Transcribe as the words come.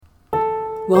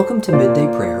Welcome to Midday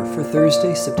Prayer for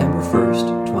Thursday, September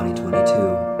 1st, 2022.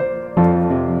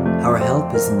 Our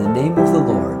help is in the name of the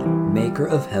Lord, Maker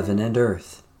of heaven and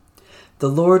earth. The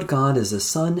Lord God is a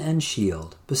sun and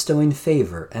shield, bestowing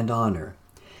favor and honor.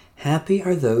 Happy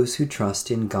are those who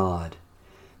trust in God.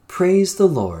 Praise the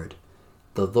Lord.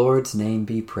 The Lord's name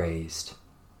be praised.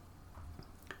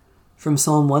 From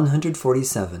Psalm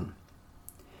 147.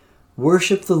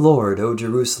 Worship the Lord, O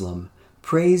Jerusalem.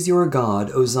 Praise your God,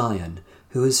 O Zion,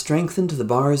 who has strengthened the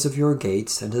bars of your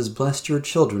gates and has blessed your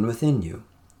children within you.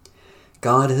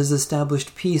 God has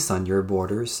established peace on your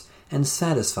borders and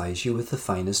satisfies you with the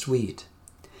finest wheat.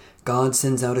 God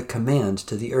sends out a command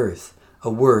to the earth, a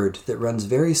word that runs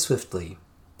very swiftly.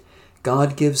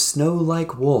 God gives snow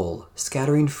like wool,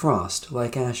 scattering frost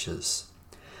like ashes.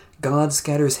 God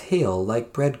scatters hail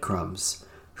like breadcrumbs.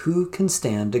 Who can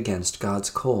stand against God's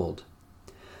cold?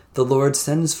 The Lord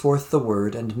sends forth the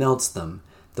word and melts them.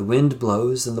 The wind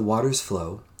blows and the waters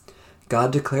flow.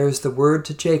 God declares the word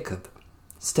to Jacob,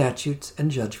 statutes and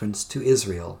judgments to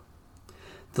Israel.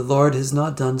 The Lord has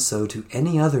not done so to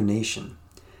any other nation.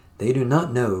 They do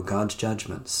not know God's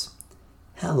judgments.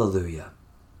 Hallelujah.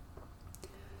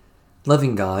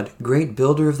 Loving God, great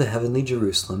builder of the heavenly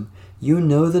Jerusalem, you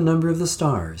know the number of the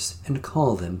stars and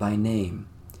call them by name.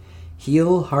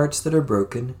 Heal hearts that are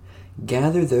broken,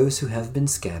 gather those who have been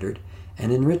scattered,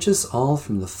 and enrich us all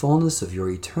from the fullness of your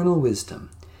eternal wisdom,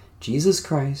 Jesus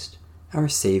Christ, our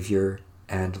Savior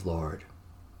and Lord.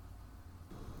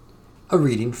 A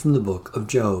reading from the book of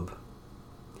Job.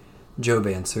 Job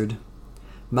answered,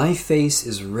 My face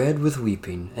is red with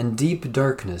weeping, and deep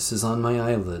darkness is on my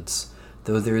eyelids,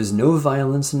 though there is no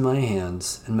violence in my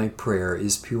hands, and my prayer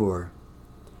is pure.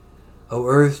 O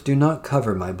earth, do not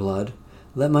cover my blood.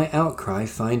 Let my outcry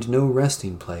find no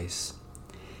resting place.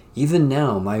 Even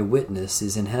now my witness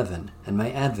is in heaven, and my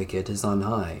advocate is on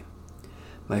high.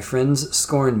 My friends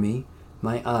scorn me,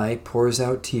 my eye pours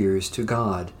out tears to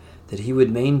God, that he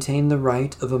would maintain the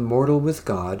right of a mortal with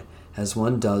God, as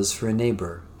one does for a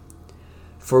neighbor.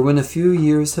 For when a few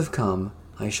years have come,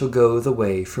 I shall go the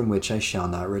way from which I shall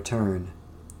not return.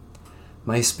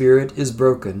 My spirit is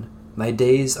broken, my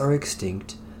days are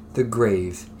extinct, the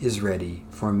grave is ready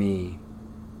for me.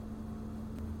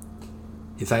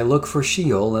 If I look for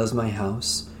Sheol as my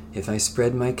house, if I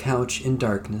spread my couch in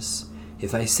darkness,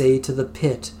 if I say to the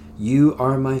pit, You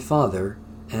are my father,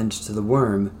 and to the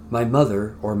worm, my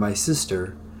mother or my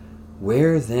sister,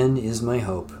 where then is my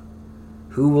hope?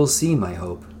 Who will see my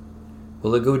hope?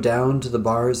 Will it go down to the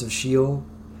bars of Sheol?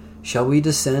 Shall we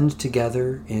descend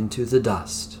together into the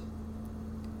dust?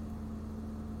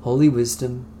 Holy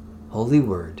wisdom, holy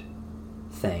word,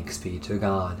 thanks be to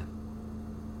God.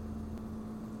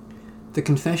 The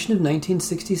Confession of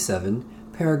 1967,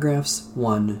 paragraphs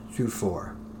 1 through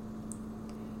 4.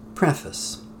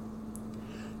 Preface.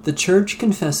 The Church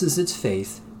confesses its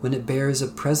faith when it bears a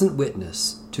present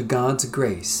witness to God's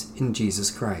grace in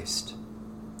Jesus Christ.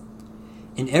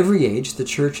 In every age, the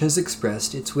Church has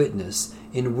expressed its witness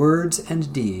in words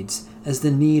and deeds as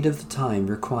the need of the time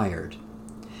required.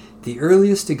 The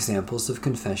earliest examples of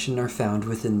confession are found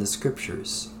within the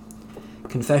Scriptures.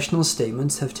 Confessional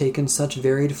statements have taken such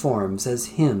varied forms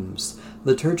as hymns,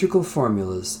 liturgical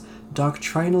formulas,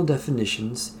 doctrinal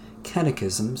definitions,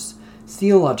 catechisms,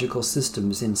 theological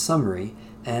systems in summary,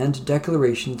 and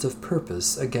declarations of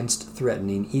purpose against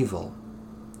threatening evil.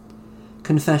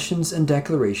 Confessions and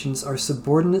declarations are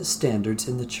subordinate standards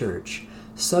in the Church,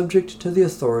 subject to the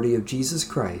authority of Jesus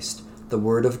Christ, the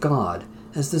Word of God,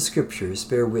 as the Scriptures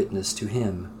bear witness to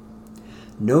him.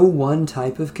 No one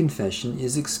type of confession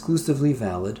is exclusively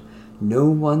valid. No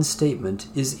one statement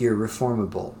is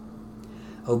irreformable.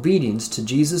 Obedience to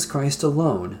Jesus Christ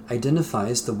alone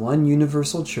identifies the one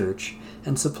universal Church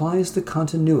and supplies the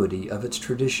continuity of its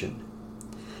tradition.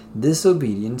 This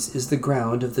obedience is the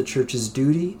ground of the Church's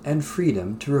duty and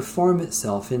freedom to reform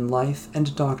itself in life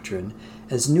and doctrine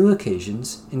as new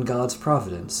occasions in God's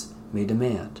providence may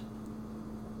demand.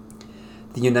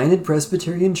 The United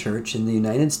Presbyterian Church in the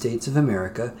United States of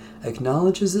America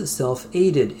acknowledges itself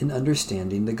aided in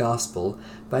understanding the gospel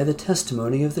by the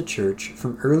testimony of the Church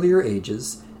from earlier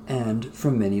ages and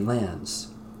from many lands.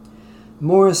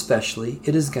 More especially,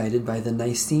 it is guided by the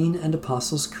Nicene and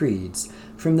Apostles' Creeds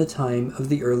from the time of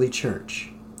the early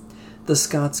Church, the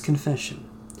Scots Confession,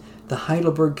 the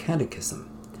Heidelberg Catechism,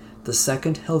 the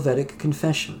Second Helvetic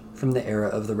Confession from the era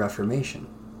of the Reformation,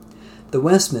 the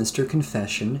Westminster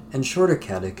Confession and Shorter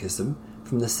Catechism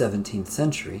from the 17th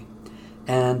century,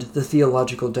 and the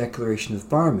Theological Declaration of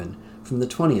Barmen from the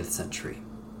 20th century.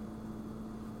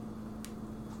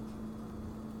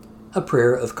 A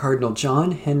prayer of Cardinal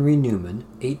John Henry Newman,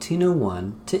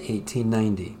 1801 to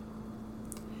 1890.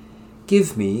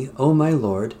 Give me, O my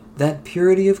Lord, that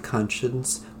purity of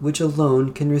conscience which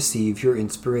alone can receive your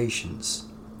inspirations.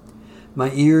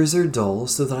 My ears are dull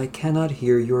so that I cannot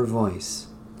hear your voice.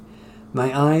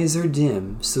 My eyes are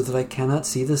dim so that I cannot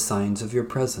see the signs of your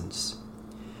presence.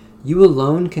 You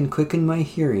alone can quicken my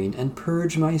hearing and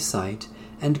purge my sight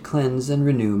and cleanse and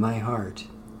renew my heart.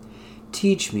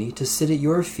 Teach me to sit at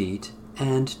your feet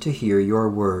and to hear your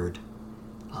word.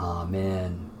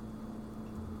 Amen.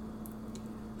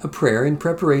 A prayer in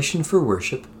preparation for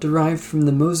worship derived from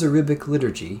the Mozarabic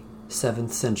liturgy,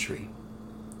 7th century.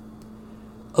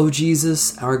 O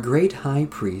Jesus, our great high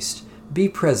priest, be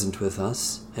present with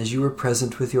us as you were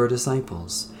present with your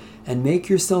disciples, and make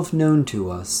yourself known to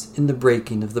us in the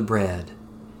breaking of the bread.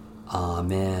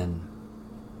 Amen.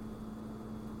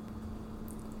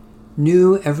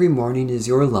 New every morning is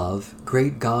your love,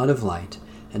 great God of light,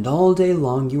 and all day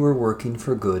long you are working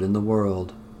for good in the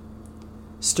world.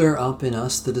 Stir up in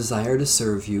us the desire to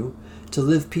serve you, to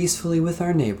live peacefully with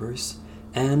our neighbors,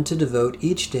 and to devote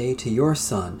each day to your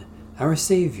Son, our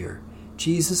Savior,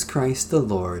 Jesus Christ the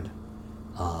Lord.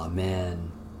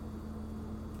 Amen.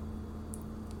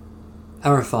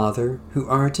 Our Father, who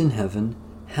art in heaven,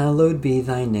 hallowed be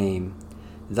thy name.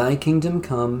 Thy kingdom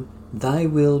come, thy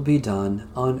will be done,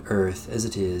 on earth as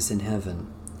it is in heaven.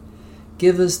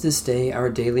 Give us this day our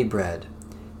daily bread,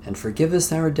 and forgive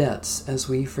us our debts as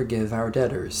we forgive our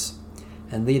debtors.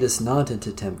 And lead us not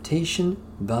into temptation,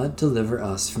 but deliver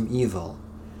us from evil.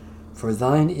 For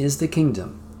thine is the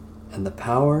kingdom, and the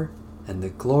power, and the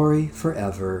glory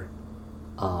forever.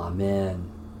 Amen.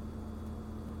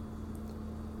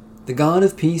 The God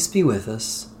of peace be with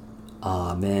us.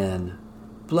 Amen.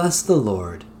 Bless the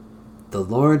Lord. The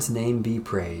Lord's name be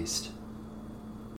praised.